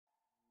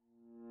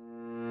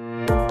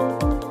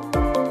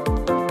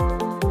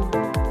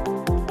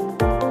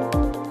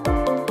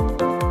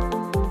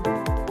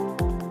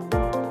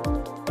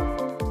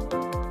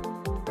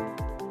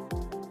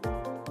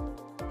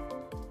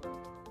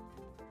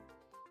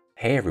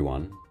Hey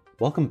everyone,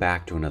 welcome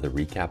back to another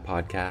recap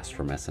podcast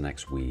from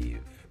SNX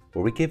Weave,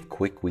 where we give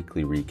quick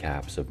weekly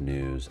recaps of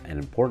news and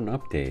important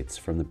updates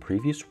from the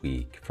previous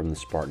week from the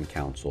Spartan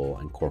Council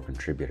and core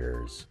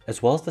contributors,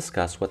 as well as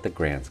discuss what the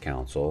Grants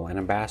Council and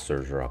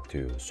ambassadors are up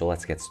to, so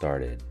let's get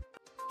started.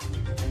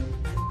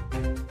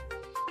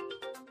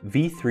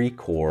 V3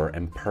 Core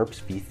and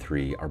Perps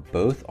V3 are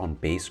both on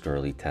Base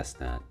Goerli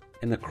testnet,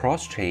 and the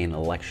cross-chain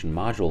election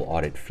module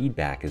audit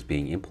feedback is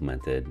being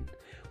implemented,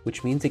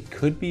 which means it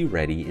could be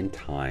ready in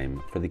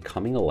time for the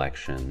coming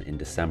election in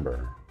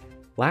December.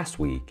 Last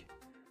week,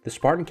 the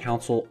Spartan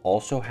Council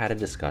also had a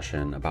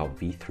discussion about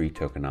V3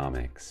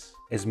 tokenomics,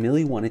 as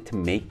Millie wanted to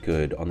make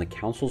good on the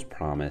Council's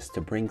promise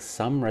to bring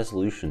some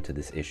resolution to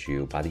this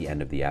issue by the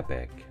end of the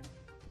epoch.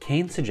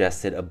 Kane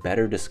suggested a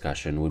better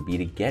discussion would be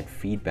to get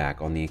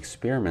feedback on the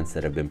experiments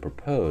that have been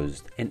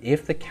proposed and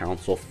if the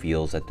Council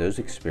feels that those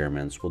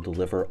experiments will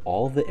deliver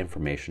all of the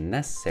information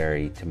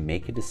necessary to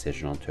make a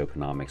decision on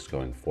tokenomics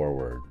going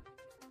forward.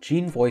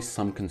 Gene voiced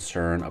some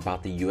concern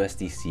about the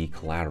USDC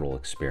collateral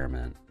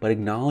experiment, but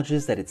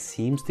acknowledges that it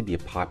seems to be a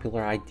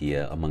popular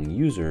idea among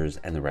users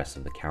and the rest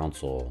of the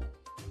Council.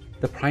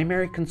 The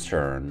primary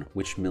concern,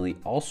 which Millie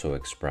also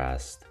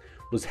expressed,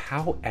 was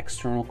how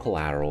external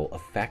collateral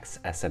affects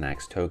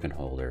SNX token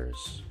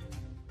holders.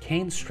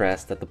 Kane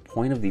stressed that the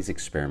point of these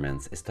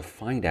experiments is to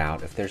find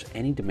out if there's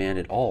any demand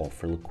at all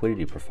for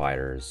liquidity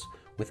providers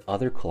with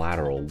other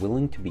collateral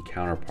willing to be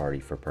counterparty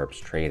for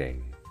perps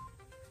trading.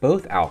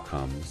 Both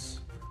outcomes,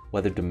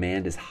 whether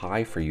demand is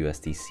high for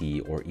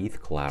USDC or ETH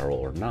collateral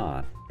or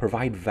not,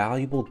 provide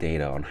valuable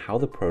data on how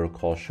the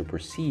protocol should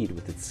proceed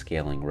with its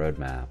scaling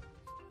roadmap.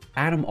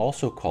 Adam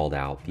also called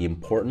out the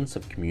importance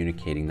of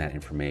communicating that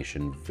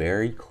information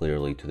very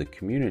clearly to the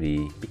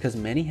community because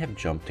many have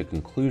jumped to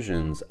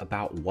conclusions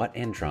about what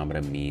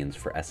Andromeda means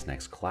for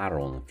SNX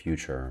collateral in the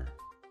future.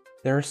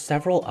 There are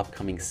several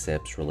upcoming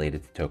SIPs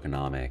related to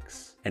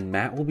tokenomics, and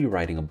Matt will be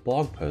writing a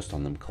blog post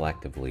on them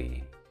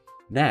collectively.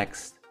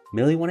 Next,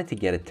 Millie wanted to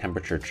get a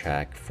temperature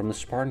check from the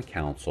Spartan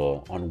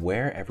Council on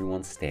where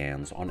everyone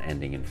stands on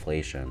ending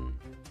inflation.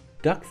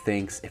 Duck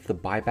thinks if the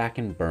buyback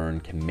and burn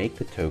can make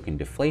the token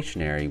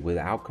deflationary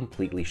without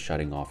completely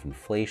shutting off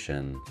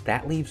inflation,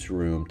 that leaves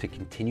room to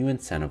continue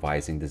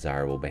incentivizing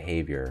desirable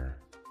behavior.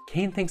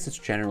 Kane thinks it's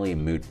generally a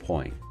moot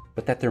point,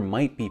 but that there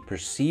might be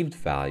perceived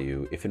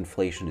value if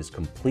inflation is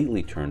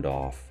completely turned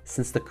off,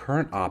 since the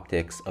current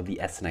optics of the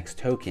SNX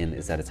token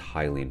is that it's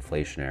highly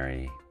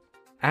inflationary.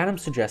 Adam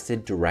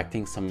suggested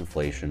directing some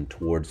inflation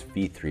towards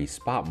V3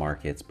 spot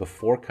markets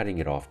before cutting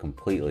it off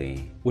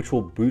completely, which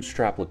will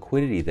bootstrap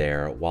liquidity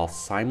there while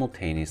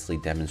simultaneously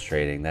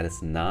demonstrating that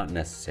it's not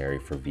necessary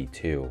for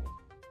V2.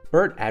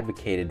 Bert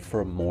advocated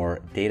for a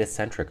more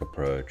data-centric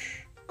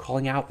approach,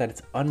 calling out that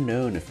it's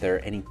unknown if there are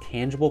any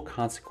tangible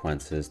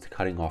consequences to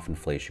cutting off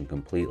inflation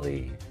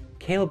completely.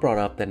 Kayla brought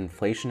up that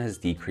inflation has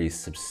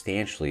decreased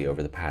substantially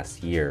over the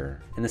past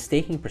year, and the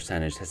staking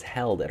percentage has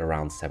held at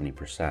around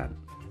 70%.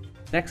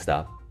 Next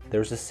up, there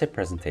was a SIP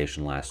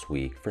presentation last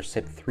week for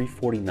SIP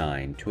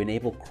 349 to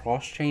enable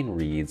cross-chain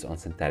reads on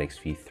Synthetix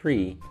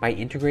V3 by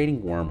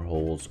integrating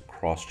Wormhole's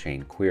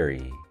cross-chain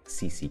query,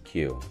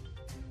 CCQ.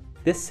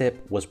 This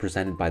SIP was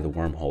presented by the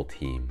Wormhole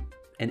team,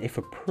 and if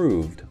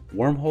approved,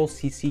 Wormhole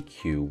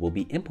CCQ will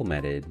be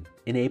implemented,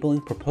 enabling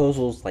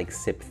proposals like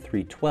SIP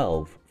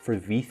 312 for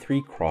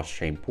V3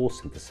 cross-chain pool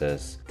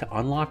synthesis to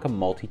unlock a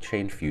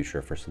multi-chain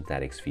future for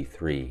Synthetix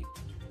V3.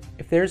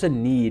 If there's a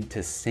need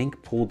to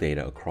sync pool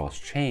data across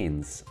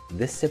chains,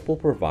 this SIP will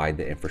provide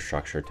the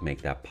infrastructure to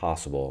make that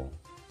possible.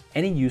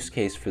 Any use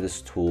case for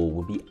this tool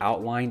will be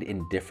outlined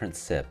in different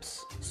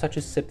SIPs, such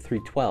as SIP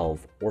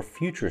 312 or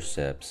future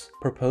SIPs,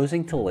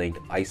 proposing to link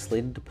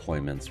isolated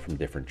deployments from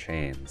different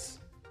chains.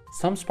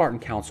 Some Spartan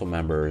Council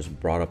members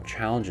brought up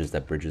challenges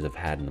that bridges have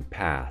had in the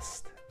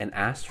past, and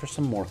asked for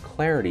some more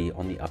clarity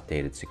on the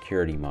updated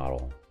security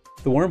model.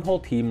 The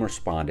Wormhole team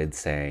responded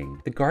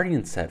saying, the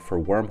Guardian set for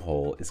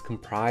Wormhole is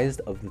comprised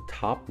of the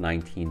top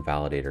 19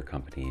 validator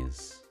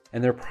companies,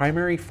 and their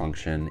primary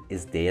function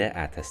is data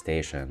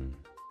attestation.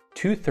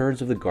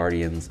 2/3 of the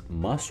Guardians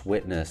must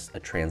witness a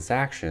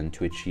transaction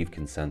to achieve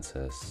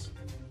consensus.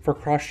 For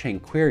cross-chain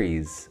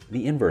queries,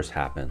 the inverse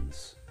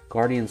happens.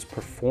 Guardians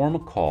perform a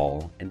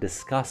call and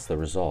discuss the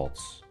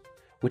results,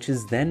 which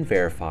is then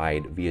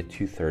verified via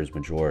 2/3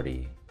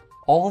 majority.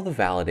 All of the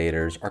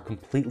validators are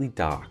completely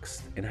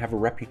doxed and have a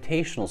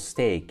reputational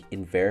stake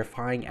in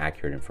verifying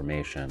accurate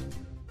information.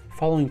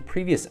 Following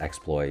previous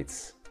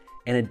exploits,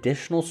 an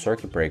additional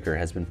circuit breaker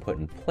has been put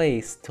in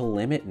place to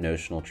limit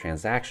notional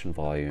transaction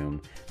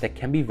volume that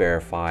can be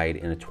verified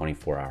in a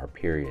 24-hour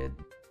period.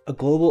 A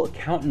global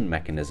accountant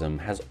mechanism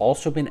has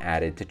also been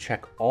added to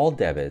check all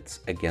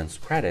debits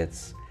against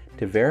credits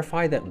to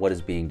verify that what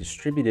is being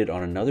distributed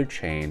on another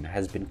chain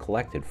has been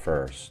collected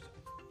first.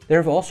 There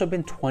have also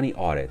been 20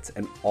 audits,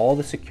 and all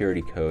the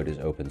security code is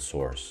open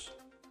source.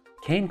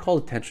 Kane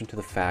called attention to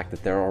the fact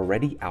that there are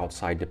already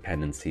outside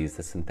dependencies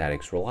that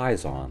Synthetix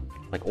relies on,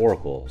 like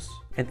oracles,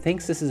 and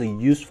thinks this is a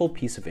useful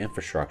piece of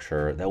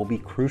infrastructure that will be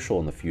crucial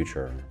in the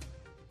future.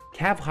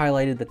 Cav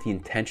highlighted that the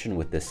intention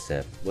with this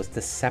SIP was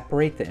to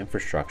separate the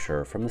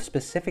infrastructure from the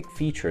specific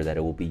feature that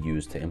it will be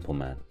used to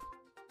implement.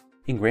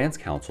 In Grants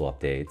Council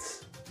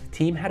updates, the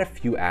team had a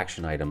few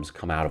action items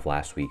come out of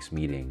last week's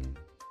meeting.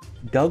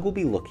 Doug will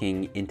be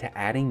looking into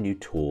adding new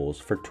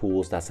tools for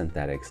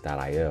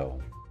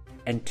tools.synthetix.io,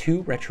 and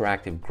 2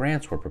 retroactive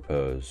grants were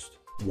proposed,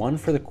 one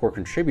for the core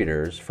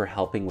contributors for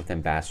helping with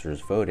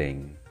ambassadors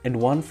voting, and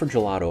one for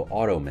Gelato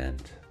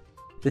AutoMint.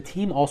 The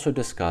team also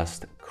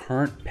discussed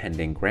current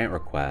pending grant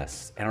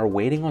requests and are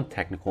waiting on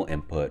technical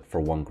input for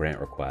one grant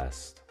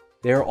request.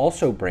 They are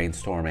also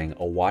brainstorming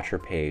a watcher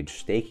page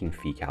staking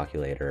fee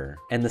calculator,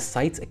 and the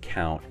site's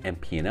account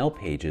and P&L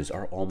pages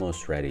are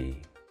almost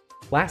ready.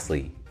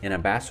 Lastly, in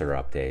ambassador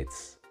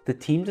updates, the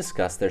team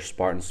discussed their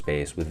Spartan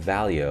space with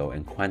Valio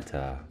and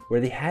Quenta,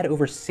 where they had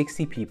over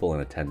 60 people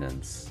in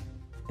attendance.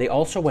 They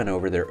also went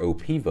over their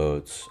OP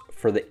votes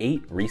for the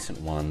 8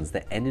 recent ones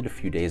that ended a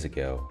few days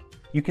ago.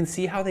 You can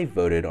see how they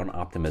voted on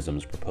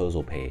Optimism's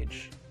proposal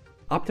page.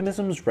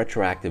 Optimism's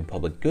retroactive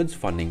public goods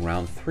funding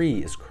round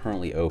 3 is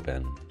currently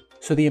open,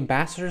 so the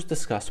ambassadors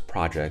discussed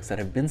projects that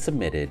have been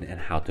submitted and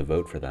how to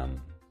vote for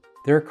them.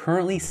 There are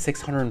currently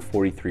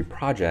 643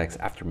 projects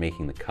after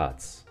making the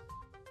cuts.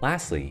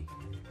 Lastly,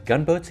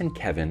 Gunboats and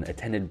Kevin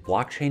attended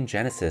Blockchain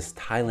Genesis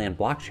Thailand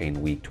Blockchain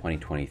Week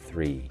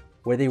 2023,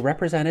 where they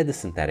represented the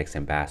Synthetix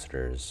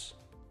ambassadors.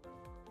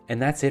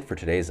 And that's it for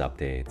today's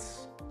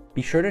updates.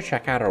 Be sure to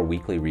check out our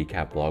weekly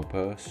recap blog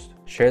post,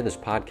 share this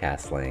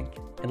podcast link,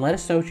 and let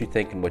us know what you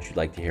think and what you'd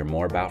like to hear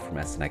more about from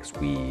SNX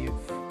Weave.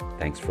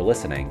 Thanks for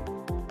listening.